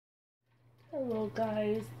Hello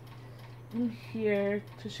guys, I'm here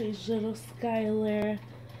to change little Skyler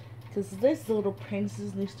because this little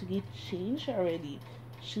princess needs to get changed already.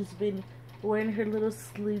 She's been wearing her little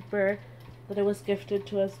sleeper that it was gifted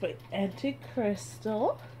to us by Auntie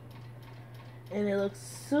Crystal, and it looks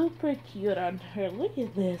super cute on her. Look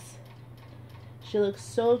at this. She looks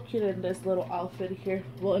so cute in this little outfit here.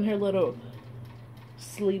 Well, in her little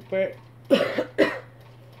sleeper.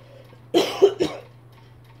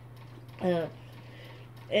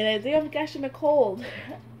 And I think I'm catching a cold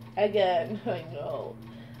again. I know.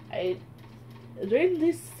 During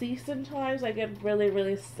these season times I get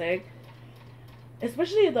really sick.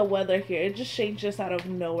 Especially the weather here. It just changes out of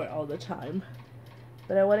nowhere all the time.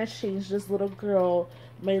 But I want to change this little girl,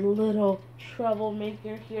 my little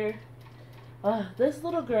troublemaker here. This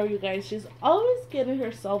little girl, you guys, she's always getting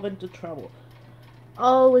herself into trouble.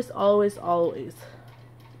 Always.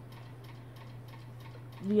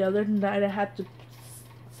 The other night I had to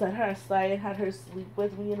set her aside and had her sleep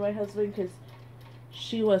with me and my husband because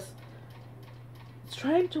she was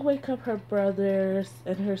trying to wake up her brothers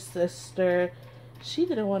and her sister. She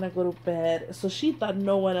didn't want to go to bed, so she thought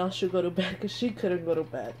no one else should go to bed because she couldn't go to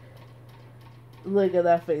bed. Look at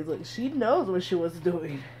that face. Like, she knows what she was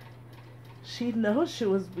doing. She knows she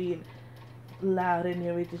was being loud and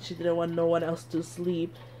everything. She didn't want no one else to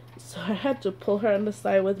sleep, so I had to pull her on the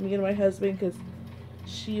side with me and my husband because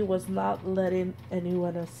she was not letting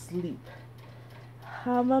anyone else sleep.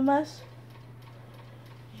 Huh, mamas?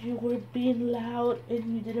 You were being loud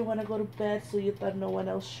and you didn't want to go to bed, so you thought no one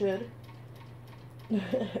else should.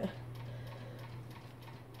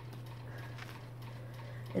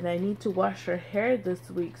 And I need to wash her hair this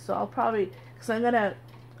week, so I'll probably, because I'm gonna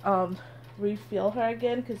refill her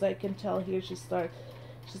again, because I can tell here she's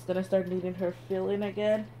gonna start needing her filling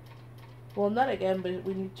again. Well, not again, but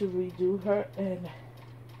we need to redo her and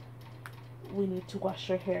we need to wash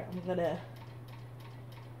her hair.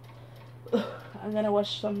 I'm gonna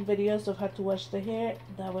watch some videos of how to wash the hair.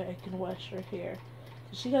 That way I can wash her hair.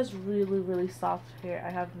 She has really soft hair. I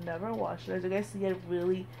have never washed it. As you guys see, I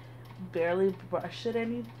really barely brush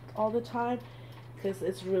it all the time because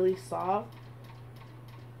it's really soft.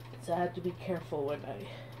 So I have to be careful when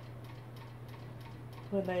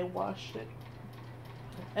I wash it.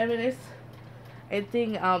 I mean, I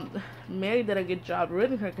think Mary did a good job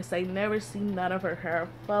ruining her because I never seen none of her hair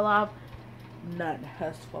fall off. None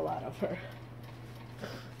has fall out of her.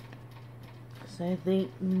 So I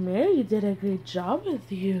think Mary did a great job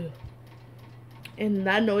with you. And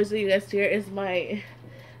that noise that you guys hear is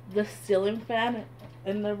the ceiling fan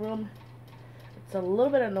in the room. It's a little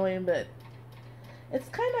bit annoying, but it's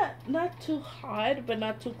kind of not too hot, but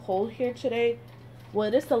not too cold here today. Well,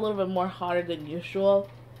 it is a little bit more hotter than usual.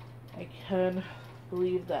 I can't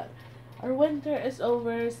believe that our winter is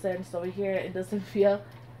over, since over here it doesn't feel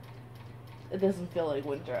like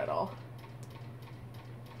winter at all.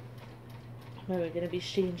 But we're gonna be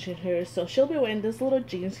changing her, so she'll be wearing this little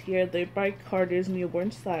jeans here. They're by Carter's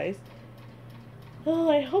newborn size. Oh,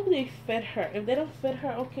 I hope they fit her. If they don't fit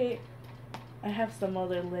her, okay, I have some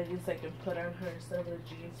other leggings I can put on her instead of the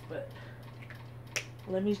jeans, but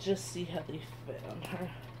let me just see how they fit on her.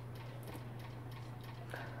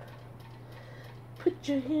 Put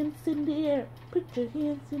your hands in the air. Put your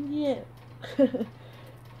hands in the air. Then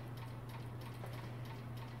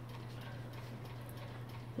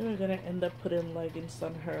we're gonna end up putting leggings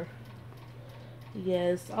on her.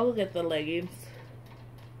 Yes, I'll get the leggings.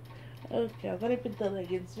 Okay, I'm gonna put the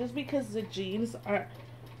leggings just because the jeans are,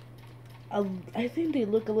 I think they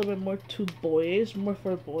look a little bit more too boyish, more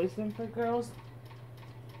for boys than for girls.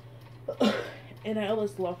 And I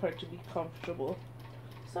always love her to be comfortable.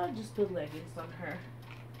 So I'll just put leggings on her.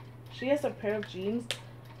 She has a pair of jeans,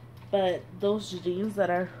 but those jeans that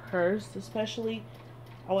are hers especially,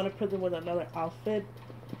 I want to put them with another outfit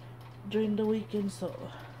during the weekend, so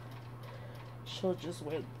she'll just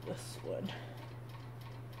wear this one.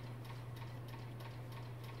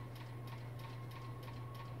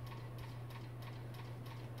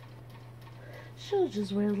 She'll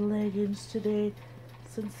just wear leggings today,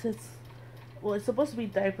 since it's supposed to be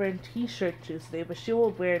diaper and t-shirt Tuesday, but she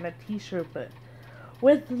will wear in a t-shirt but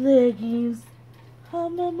with leggings. Huh,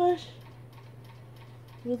 mamash?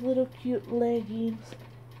 With little cute leggings.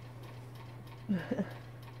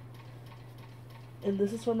 And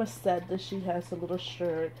this is from a set that she has, a little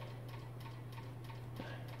shirt.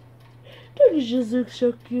 Don't you just look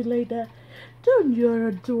so cute like that? Don't you're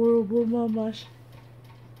adorable, mamash?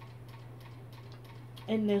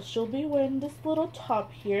 And then she'll be wearing this little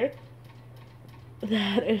top here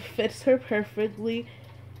that it fits her perfectly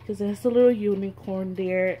because it has a little unicorn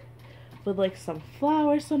there with like some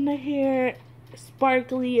flowers on the hair,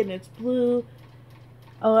 sparkly, and it's blue.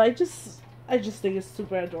 Oh, I just think it's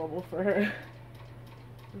super adorable for her.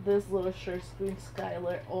 This little shirt screams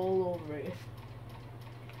Skyler all over it.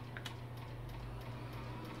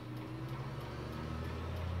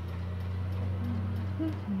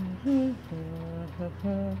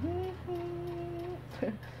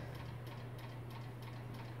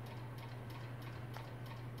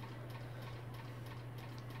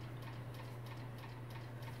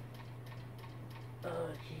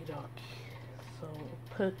 Okie dokie. So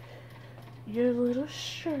put your little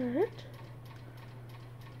shirt.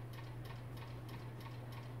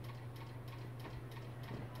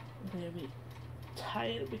 Maybe tie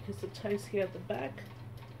it because the tie's here at the back.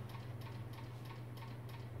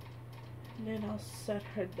 And then I'll set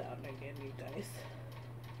her down again, you guys.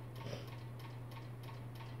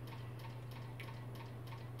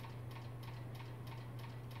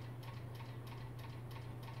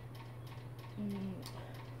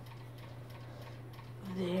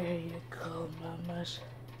 There you go, mamas.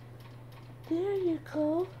 There you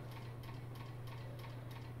go.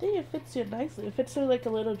 I think it fits you nicely. It fits her like a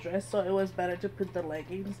little dress, so it was better to put the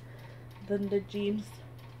leggings than the jeans.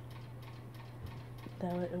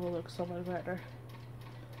 That way it will look so much better.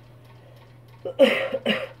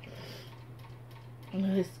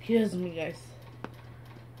 Excuse me, guys.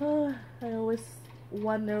 I always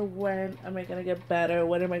wonder, when am I gonna get better?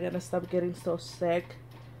 When am I gonna stop getting so sick?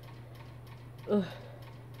 Ugh.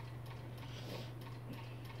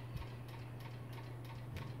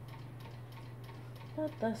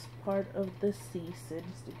 But that's part of the season,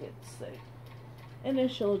 is to get sick. And then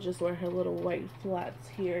she'll just wear her little white flats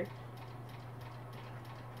here,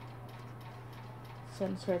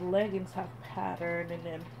 since her leggings have pattern, and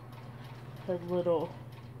then her little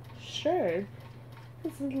shirt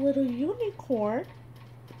is a little unicorn,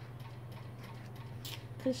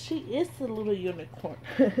 because she is a little unicorn.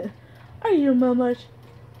 Are you, mama?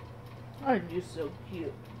 Aren't you so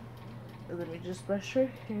cute? Let me just brush her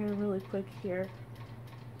hair really quick here.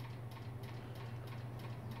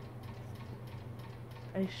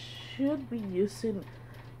 I should be using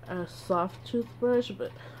a soft toothbrush,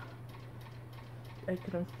 but I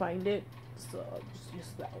couldn't find it, so I'll just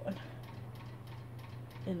use that one.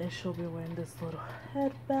 And then she'll be wearing this little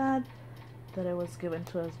headband that I was given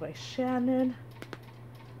to us by Shannon,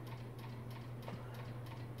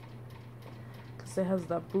 because it has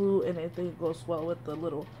that blue, and I think it goes well with the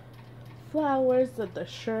little flowers that the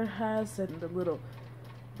shirt has, and the little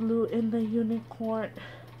blue in the unicorn.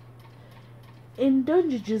 And don't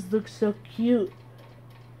you just look so cute?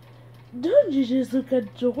 Don't you just look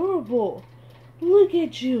adorable? Look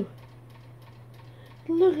at you.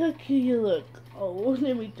 Look how cute you look. Oh,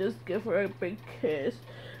 let me just give her a big kiss.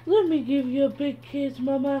 Let me give you a big kiss,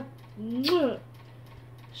 mama. Mwah.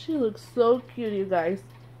 She looks so cute, you guys.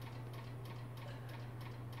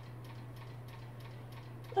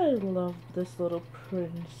 I love this little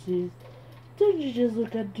princess. Don't you just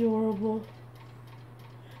look adorable?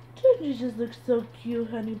 Don't you just look so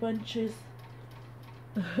cute, honey bunches?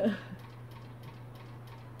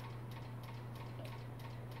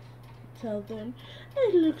 Tell them,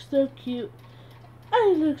 I look so cute.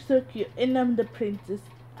 I look so cute. And I'm the princess.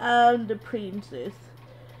 I'm the princess.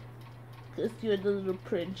 Because you're the little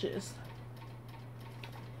princess.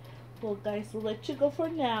 Well, guys, we'll let you go for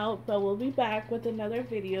now. But we'll be back with another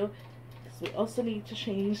video. Because we also need to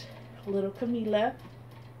change little Camila.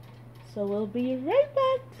 So we'll be right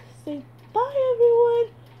back. Say bye,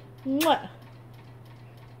 everyone. Mwah.